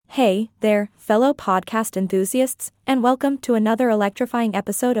Hey there, fellow podcast enthusiasts, and welcome to another electrifying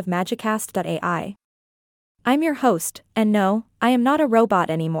episode of Magicast.ai. I'm your host, and no, I am not a robot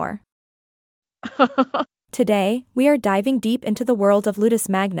anymore. Today, we are diving deep into the world of Ludus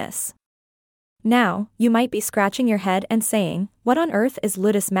Magnus. Now, you might be scratching your head and saying, what on earth is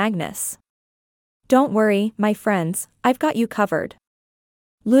Ludus Magnus? Don't worry, my friends, I've got you covered.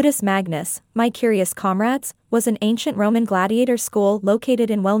 Ludus Magnus, my curious comrades, was an ancient Roman gladiator school located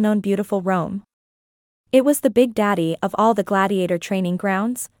in well-known beautiful Rome. It was the big daddy of all the gladiator training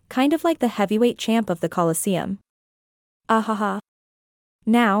grounds, kind of like the heavyweight champ of the Colosseum. Ahaha.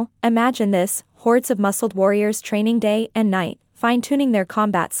 Now, imagine this, hordes of muscled warriors training day and night, fine-tuning their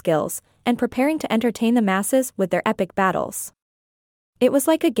combat skills, and preparing to entertain the masses with their epic battles. It was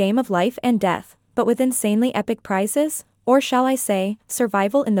like a game of life and death, but with insanely epic prizes, or shall I say,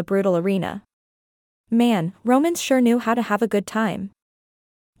 survival in the brutal arena. Man, Romans sure knew how to have a good time.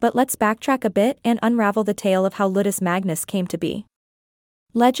 But let's backtrack a bit and unravel the tale of how Ludus Magnus came to be.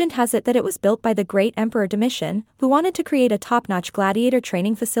 Legend has it that it was built by the great Emperor Domitian, who wanted to create a top-notch gladiator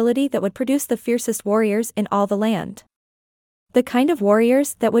training facility that would produce the fiercest warriors in all the land. The kind of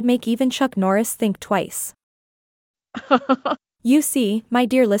warriors that would make even Chuck Norris think twice. You see, my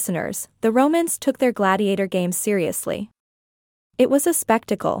dear listeners, the Romans took their gladiator games seriously. It was a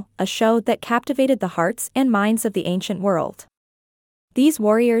spectacle, a show that captivated the hearts and minds of the ancient world. These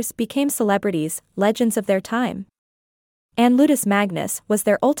warriors became celebrities, legends of their time. And Ludus Magnus was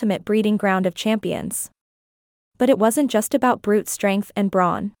their ultimate breeding ground of champions. But it wasn't just about brute strength and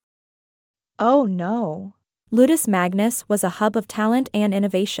brawn. Oh no. Ludus Magnus was a hub of talent and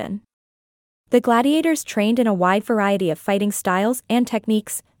innovation. The gladiators trained in a wide variety of fighting styles and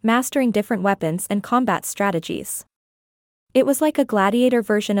techniques, mastering different weapons and combat strategies. It was like a gladiator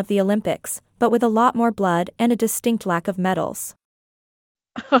version of the Olympics, but with a lot more blood and a distinct lack of medals.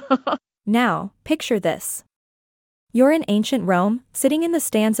 Now, picture this. You're in ancient Rome, sitting in the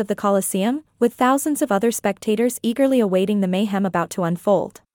stands of the Colosseum, with thousands of other spectators eagerly awaiting the mayhem about to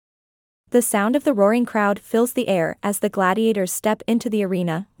unfold. The sound of the roaring crowd fills the air as the gladiators step into the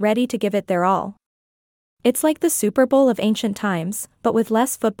arena, ready to give it their all. It's like the Super Bowl of ancient times, but with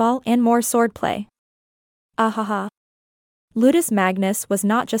less football and more swordplay. Ahaha. Ludus Magnus was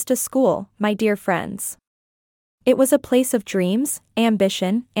not just a school, my dear friends. It was a place of dreams,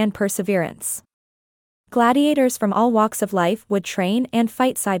 ambition, and perseverance. Gladiators from all walks of life would train and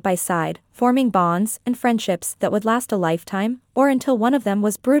fight side by side, forming bonds and friendships that would last a lifetime, or until one of them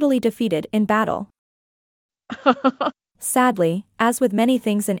was brutally defeated in battle. Sadly, as with many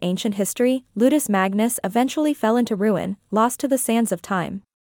things in ancient history, Ludus Magnus eventually fell into ruin, lost to the sands of time.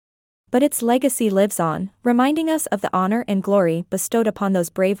 But its legacy lives on, reminding us of the honor and glory bestowed upon those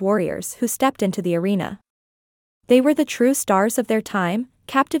brave warriors who stepped into the arena. They were the true stars of their time,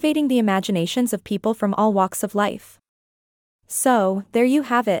 captivating the imaginations of people from all walks of life. So, there you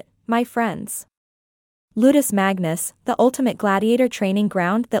have it, my friends. Ludus Magnus, the ultimate gladiator training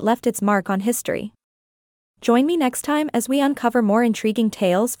ground that left its mark on history. Join me next time as we uncover more intriguing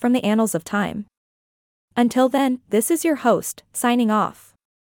tales from the annals of time. Until then, this is your host, signing off.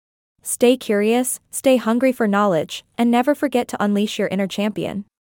 Stay curious, stay hungry for knowledge, and never forget to unleash your inner champion.